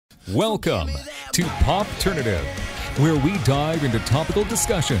Welcome to Popternative, where we dive into topical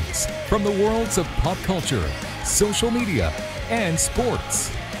discussions from the worlds of pop culture, social media, and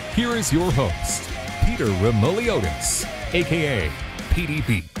sports. Here is your host, Peter Remoliotis, aka PD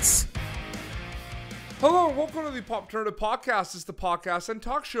Beats. Hello and welcome to the Popternative podcast. It's the podcast and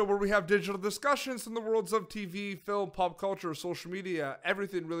talk show where we have digital discussions from the worlds of TV, film, pop culture, social media,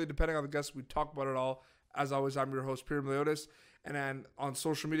 everything really, depending on the guests. We talk about it all. As always, I'm your host, Peter Remoliotis. And then on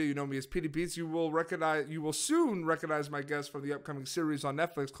social media, you know me as PD Beats. You will soon recognize my guest from the upcoming series on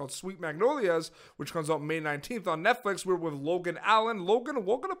Netflix called Sweet Magnolias, which comes out May 19th on Netflix. We're with Logan Allen. Logan,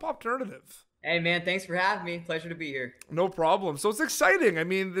 welcome to Popternative. Hey man, thanks for having me. Pleasure to be here. No problem. So it's exciting. I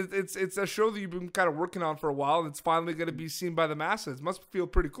mean, it's a show that you've been kind of working on for a while, and it's finally going to be seen by the masses. Must feel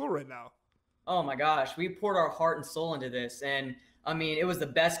pretty cool right now. Oh my gosh, we poured our heart and soul into this, and I mean, it was the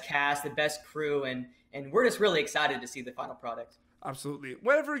best cast, the best crew, and we're just really excited to see the final product. Absolutely.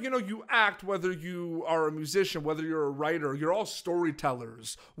 Whether, you act, whether you are a musician, whether you're a writer, you're all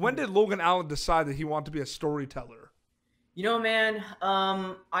storytellers. When did Logan Allen decide that he wanted to be a storyteller? You know, man,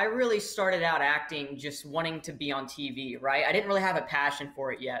 I really started out acting just wanting to be on TV, right? I didn't really have a passion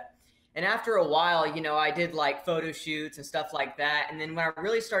for it yet. And after a while, I did like photo shoots and stuff like that. And then when I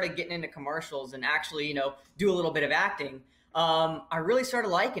really started getting into commercials and actually, do a little bit of acting, I really started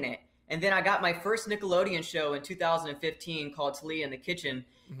liking it. And then I got my first Nickelodeon show in 2015 called Talia in the Kitchen.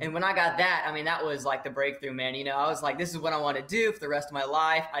 Mm-hmm. And when I got that, I mean, that was like the breakthrough, man. I was like, this is what I want to do for the rest of my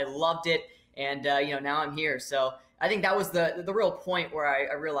life. I loved it. And, now I'm here. So I think that was the real point where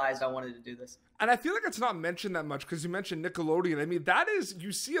I realized I wanted to do this. And I feel like it's not mentioned that much because you mentioned Nickelodeon. I mean,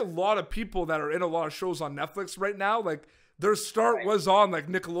 you see a lot of people that are in a lot of shows on Netflix right now. Like their start was on like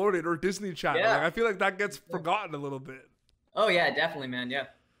Nickelodeon or Disney Channel. Yeah. Like, I feel like that gets forgotten a little bit. Oh yeah, definitely, man. Yeah.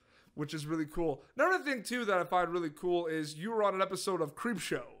 Which is really cool. Another thing too that I find really cool is you were on an episode of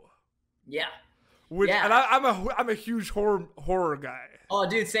Creepshow. Yeah. And I'm a huge horror guy. Oh,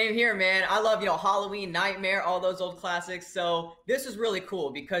 dude, same here, man. I love, Halloween, Nightmare, all those old classics. So this is really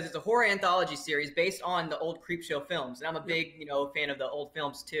cool because it's a horror anthology series based on the old Creepshow films. And I'm a big, fan of the old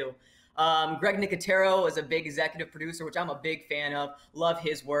films too. Greg Nicotero is a big executive producer, which I'm a big fan of. Love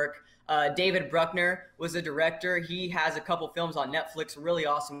his work. David Bruckner was the director. He has a couple films on Netflix, really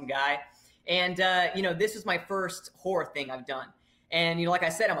awesome guy. And, this is my first horror thing I've done. And, like I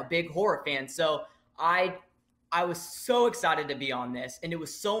said, I'm a big horror fan. So I was so excited to be on this, and it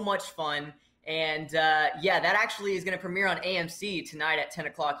was so much fun. And, that actually is going to premiere on AMC tonight at 10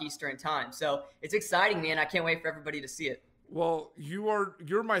 o'clock Eastern time. So it's exciting, man. I can't wait for everybody to see it. Well,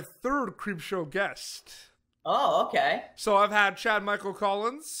 you're my third Creepshow guest. Oh, okay. So I've had Chad Michael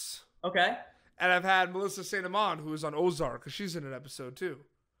Collins. Okay. And I've had Melissa St. Amand, who is on Ozark, because she's in an episode too.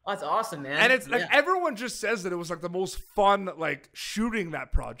 Oh, that's awesome, man. And it's like everyone just says that it was like the most fun, like shooting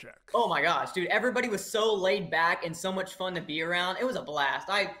that project. Oh my gosh, dude. Everybody was so laid back and so much fun to be around. It was a blast.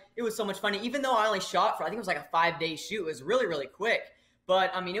 It was so much fun. Even though I only shot for, I think it was like a 5-day shoot. It was really, really quick. But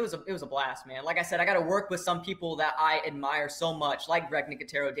I mean, it was a blast, man. Like I said, I got to work with some people that I admire so much, like Greg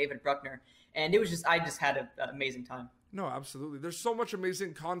Nicotero, David Bruckner. And I just had an amazing time. No, absolutely. There's so much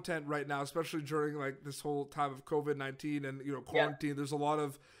amazing content right now, especially during like this whole time of COVID-19 and quarantine. Yeah. There's a lot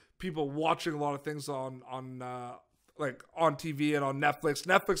of people watching a lot of things on TV and on Netflix.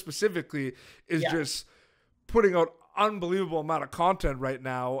 Netflix specifically is just putting out unbelievable amount of content right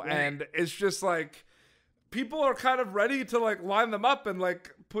now, and it's just like people are kind of ready to like line them up and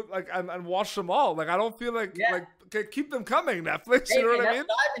like put like and watch them all. Like I don't feel like keep them coming, Netflix. Hey, you know what I mean? That's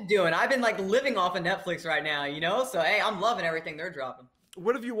what I've been doing. I've been like living off of Netflix right now, So hey, I'm loving everything they're dropping.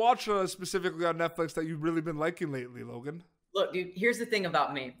 What have you watched specifically on Netflix that you've really been liking lately, Logan? Look, dude, here's the thing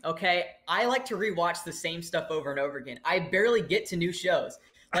about me, okay? I like to rewatch the same stuff over and over again. I barely get to new shows.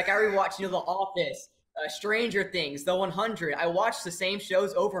 Like I rewatch, The Office, Stranger Things, The 100. I watch the same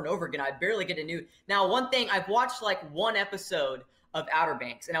shows over and over again. I barely get to new. Now, one thing, I've watched like one episode of Outer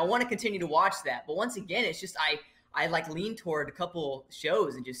Banks, and I want to continue to watch that. But once again, it's just I like lean toward a couple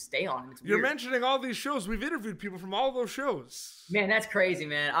shows and just stay on them. It's weird. You're mentioning all these shows. We've interviewed people from all those shows. Man, that's crazy,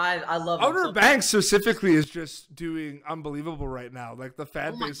 man. I love Outer Banks specifically is just doing unbelievable right now. Like the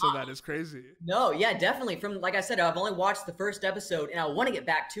fan base of that is crazy. No, yeah, definitely. From like I said, I've only watched the first episode, and I want to get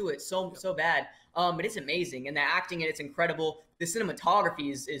back to it so bad. But it's amazing, and the acting in it's incredible. The cinematography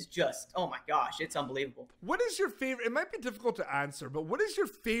is just, oh my gosh, it's unbelievable. What is your favorite? It might be difficult to answer, but what is your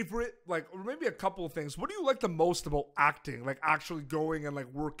favorite, like, or maybe a couple of things. What do you like the most about acting? Like actually going and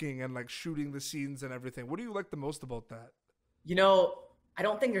like working and like shooting the scenes and everything. What do you like the most about that? I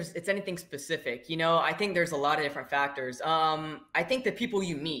don't think it's anything specific. I think there's a lot of different factors. I think the people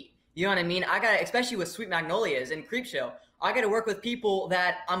you meet, you know what I mean? Especially with Sweet Magnolias and Creepshow, I got to work with people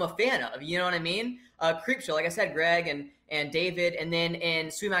that I'm a fan of. You know what I mean? Creepshow, like I said, Greg and David, and then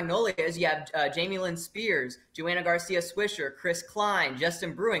in Sweet Magnolias, you have Jamie Lynn Spears, Joanna Garcia Swisher, Chris Klein,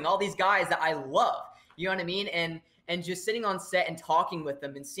 Justin Brewing, all these guys that I love. You know what I mean? And just sitting on set and talking with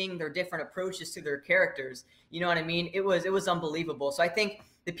them and seeing their different approaches to their characters. You know what I mean? It was unbelievable. So I think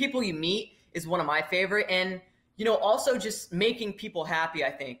the people you meet is one of my favorite. And, you know, also just making people happy,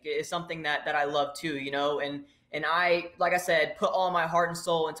 I think, is something that I love too, you know, and I, like I said, put all my heart and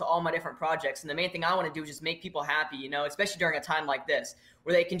soul into all my different projects. And the main thing I want to do is just make people happy, you know, especially during a time like this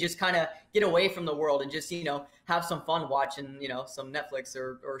where they can just kind of get away from the world and just, you know, have some fun watching, you know, some Netflix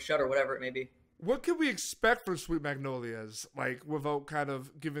or Shudder, whatever it may be. What can we expect from Sweet Magnolias? Like, without kind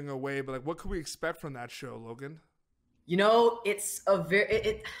of giving away, but like, what can we expect from that show, Logan? You know, it's a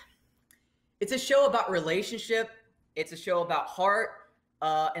show about relationship. It's a show about heart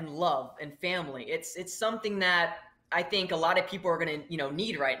and love and family. It's something that I think a lot of people are going to, you know,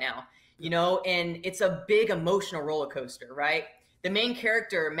 need right now, you know, and it's a big emotional roller coaster, right? The main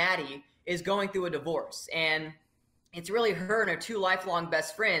character, Maddie, is going through a divorce, and it's really her and her two lifelong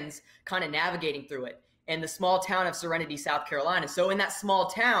best friends kind of navigating through it in the small town of Serenity, South Carolina. So in that small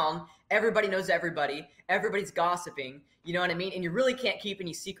town, everybody knows everybody. Everybody's gossiping. You know what I mean? And you really can't keep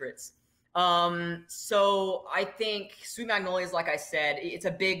any secrets. So I think Sweet Magnolias, like I said, it's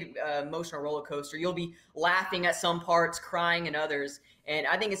a big emotional roller coaster. You'll be laughing at some parts, crying in others. And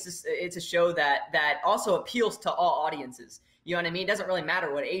I think it's a show that also appeals to all audiences. You know what I mean? It doesn't really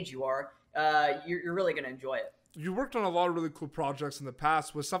matter what age you are. You're really going to enjoy it. You worked on a lot of really cool projects in the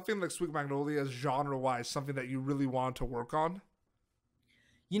past. Was something like Sweet Magnolias, genre-wise, something that you really wanted to work on?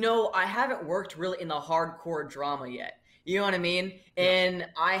 You know, I haven't worked really in the hardcore drama yet. You know what I mean? Yeah. And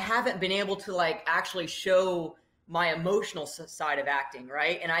I haven't been able to like actually show my emotional side of acting,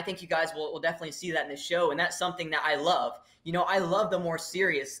 right? And I think you guys will definitely see that in the show. And that's something that I love. You know, I love the more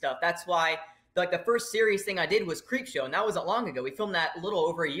serious stuff. That's why like the first serious thing I did was Creepshow. And that wasn't long ago. We filmed that a little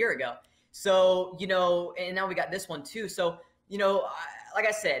over a year ago. So, you know, and now we got this one too. So, you know, like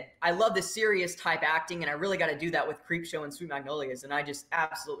I said, I love the serious type acting, and I really got to do that with Creepshow and Sweet Magnolias, and I just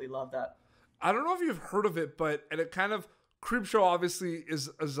absolutely love that. I don't know if you've heard of it, but and it kind of Creepshow obviously is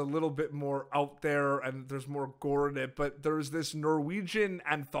a little bit more out there, and there's more gore in it. But there's this Norwegian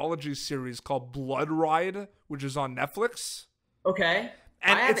anthology series called Blood Ride, which is on Netflix. Okay,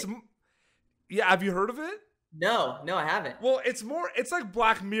 and yeah, have you heard of it? No, I haven't. Well, it's like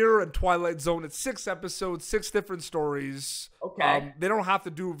Black Mirror and Twilight Zone. It's 6 episodes, 6 different stories. Okay. They don't have to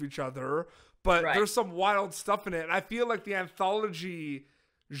do with each other, but there's some wild stuff in it. And I feel like the anthology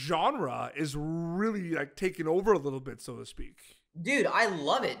genre is really like taking over a little bit, so to speak. Dude, I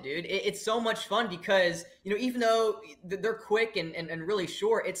love it, dude. It's so much fun because, you know, even though they're quick and really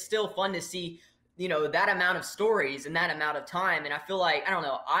short, it's still fun to see, you know, that amount of stories and that amount of time. And I feel like, I don't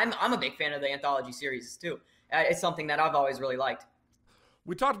know, I'm a big fan of the anthology series too. It's something that I've always really liked.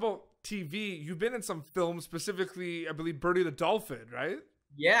 We talked about TV. You've been in some films, specifically, I believe, Bernie the Dolphin, right?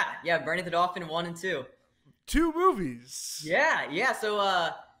 Yeah, Bernie the Dolphin 1 and 2. 2 movies. Yeah.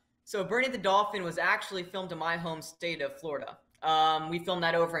 So Bernie the Dolphin was actually filmed in my home state of Florida. We filmed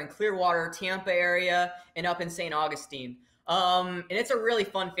that over in Clearwater, Tampa area, and up in St. Augustine. And it's a really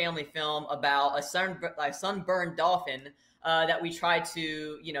fun family film about a sunburned dolphin that we try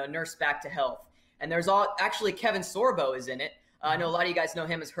to, you know, nurse back to health. And there's actually Kevin Sorbo is in it. I know a lot of you guys know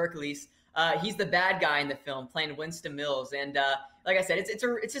him as Hercules. He's the bad guy in the film, playing Winston Mills. And like I said,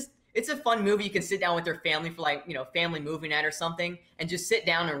 it's a fun movie. You can sit down with your family for like, you know, family movie night or something, and just sit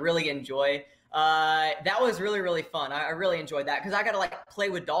down and really enjoy. That was really, really fun. I really enjoyed that because I got to like play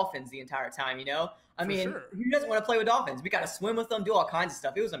with dolphins the entire time, you know? I mean, who doesn't want to play with dolphins? We got to swim with them, do all kinds of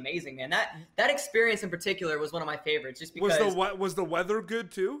stuff. It was amazing, man. That experience in particular was one of my favorites just because. Was the weather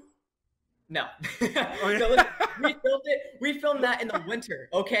good too? No. Oh, yeah. So listen, we filmed that in the winter,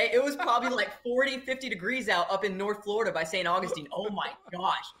 okay? It was probably like 40, 50 degrees out up in North Florida by St. Augustine. Oh my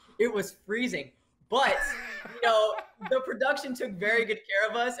gosh, it was freezing. But, you know, the production took very good care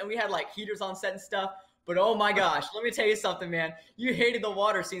of us, and we had like heaters on set and stuff. But oh my gosh, let me tell you something, man. You hated the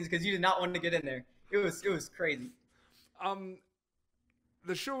water scenes because you did not want to get in there. It was crazy.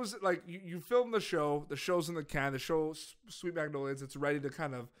 The show's like you filmed the show's in the can, the show Sweet Magnolias, it's ready to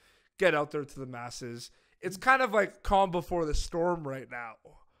kind of get out there to the masses. It's kind of like calm before the storm right now.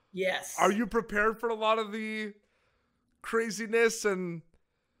 Yes. Are you prepared for a lot of the craziness and,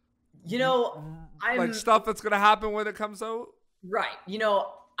 you know, like stuff that's going to happen when it comes out? Right. You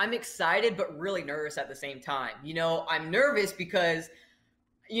know, I'm excited but really nervous at the same time. You know, I'm nervous because,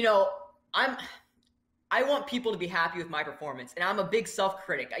 you know, I want people to be happy with my performance, and I'm a big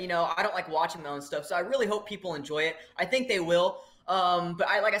self-critic. You know, I don't like watching my own stuff, so I really hope people enjoy it. I think they will. But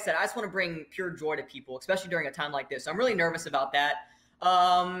like I said, I just want to bring pure joy to people, especially during a time like this. So I'm really nervous about that.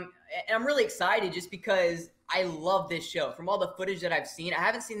 And I'm really excited just because I love this show. From all the footage that I've seen, I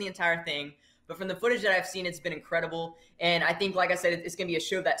haven't seen the entire thing, but from the footage that I've seen, it's been incredible. And I think, like I said, it's going to be a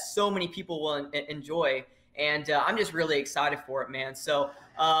show that so many people will enjoy. And I'm just really excited for it, man. So,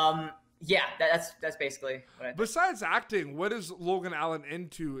 yeah, that's basically what I think. Besides acting, what is Logan Allen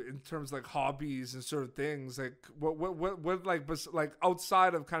into in terms of like hobbies and sort of things? Like what like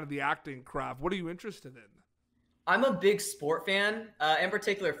outside of kind of the acting craft, what are you interested in? I'm a big sport fan, in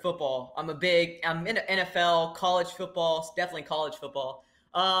particular football. I'm into NFL, college football, definitely college football.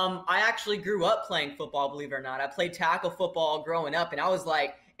 I actually grew up playing football, believe it or not. I played tackle football growing up, and I was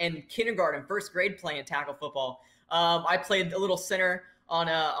like in kindergarten, first grade playing tackle football. I played a little center on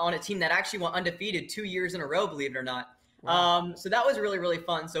a team that actually went undefeated 2 years in a row, believe it or not. Wow. So that was really, really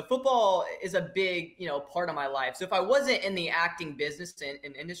fun. So football is a big, part of my life. So if I wasn't in the acting business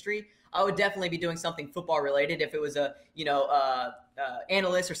and industry, I would definitely be doing something football related. If it was a,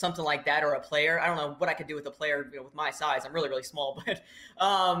 analyst or something like that, or a player. I don't know what I could do with a player, with my size. I'm really, really small, but,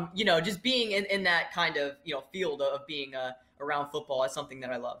 just being in that kind of, field of being around football is something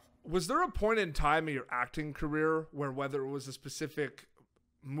that I love. Was there a point in time in your acting career where, whether it was a specific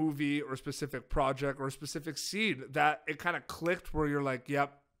movie or a specific project or a specific scene, that it kind of clicked where you're like,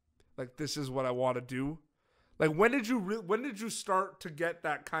 yep, like this is what I want to do? Like when did you start to get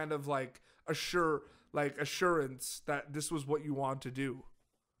that kind of like assurance that this was what you want to do?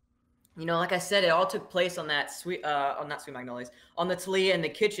 Like I said, it all took place on that not Sweet Magnolias, on the Talia in the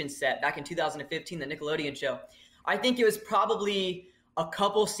Kitchen set back in 2015, the Nickelodeon show. I think it was probably a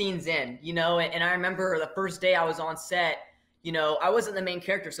couple scenes in, and I remember the first day I was on set, I wasn't the main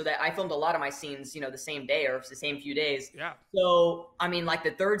character, so that I filmed a lot of my scenes, the same day or the same few days. Yeah. So, I mean, like the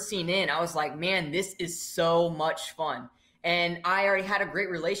third scene in, I was like, man, this is so much fun. And I already had a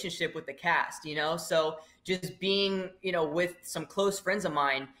great relationship with the cast, so just being, with some close friends of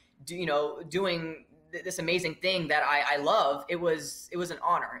mine, doing this amazing thing that I love, it was an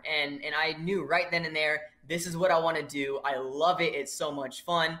honor. And I knew right then and there, this is what I want to do. I love it. It's so much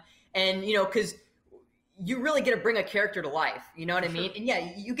fun. And, because you really get to bring a character to life, you know what I mean? And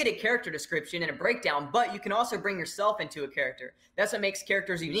yeah, you get a character description and a breakdown, but you can also bring yourself into a character. That's what makes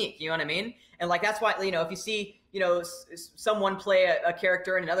characters unique, you know what I mean? And like, that's why, if you see, someone play a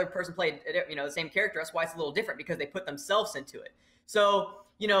character and another person play, the same character, that's why it's a little different, because they put themselves into it. So,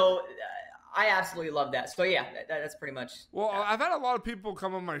 I absolutely love that. So yeah, that's pretty much. Well, I've had a lot of people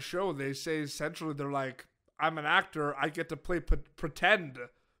come on my show. They say essentially, they're like, I'm an actor. I get to play pretend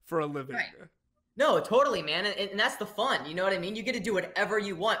for a living. Right. No, totally, man. And that's the fun. You know what I mean? You get to do whatever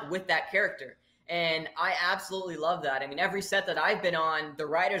you want with that character. And I absolutely love that. I mean, every set that I've been on, the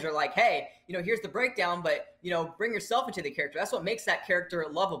writers are like, hey, here's the breakdown, but, bring yourself into the character. That's what makes that character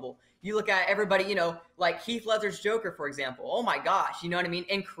lovable. You look at everybody, like Heath Ledger's Joker, for example. Oh my gosh, you know what I mean?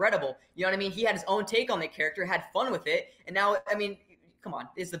 Incredible. You know what I mean? He had his own take on the character, had fun with it. And now, I mean, come on,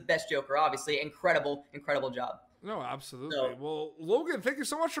 it's the best Joker, obviously. Incredible, incredible job. No, absolutely. So, well, Logan, thank you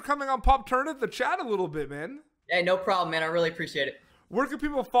so much for coming on Popternative to chat a little bit, man. Hey, no problem, man. I really appreciate it. Where can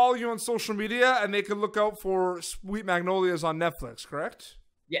people follow you on social media, and they can look out for Sweet Magnolias on Netflix, correct?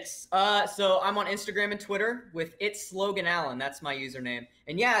 Yes. So I'm on Instagram and Twitter with It's Logan Allen. That's my username.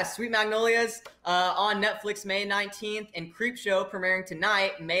 And yeah, Sweet Magnolias on Netflix May 19th, and Creepshow premiering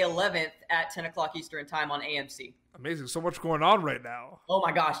tonight, May 11th at 10 o'clock Eastern time on AMC. Amazing. So much going on right now. Oh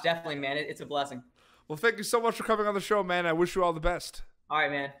my gosh, definitely, man. It's a blessing. Well, thank you so much for coming on the show, man. I wish you all the best. All right,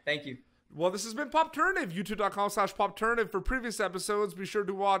 man. Thank you. Well, this has been Popternative. YouTube.com/Popternative. For previous episodes, be sure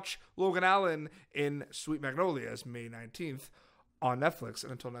to watch Logan Allen in Sweet Magnolias, May 19th on Netflix.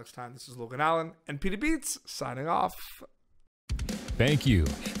 And until next time, this is Logan Allen and Petey Beats signing off. Thank you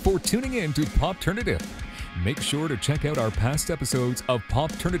for tuning in to Popternative. Make sure to check out our past episodes of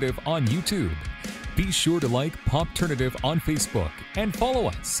Popternative on YouTube. Be sure to like Popternative on Facebook and follow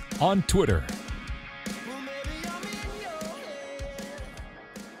us on Twitter.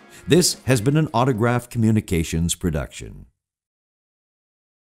 This has been an Autograph Communications production.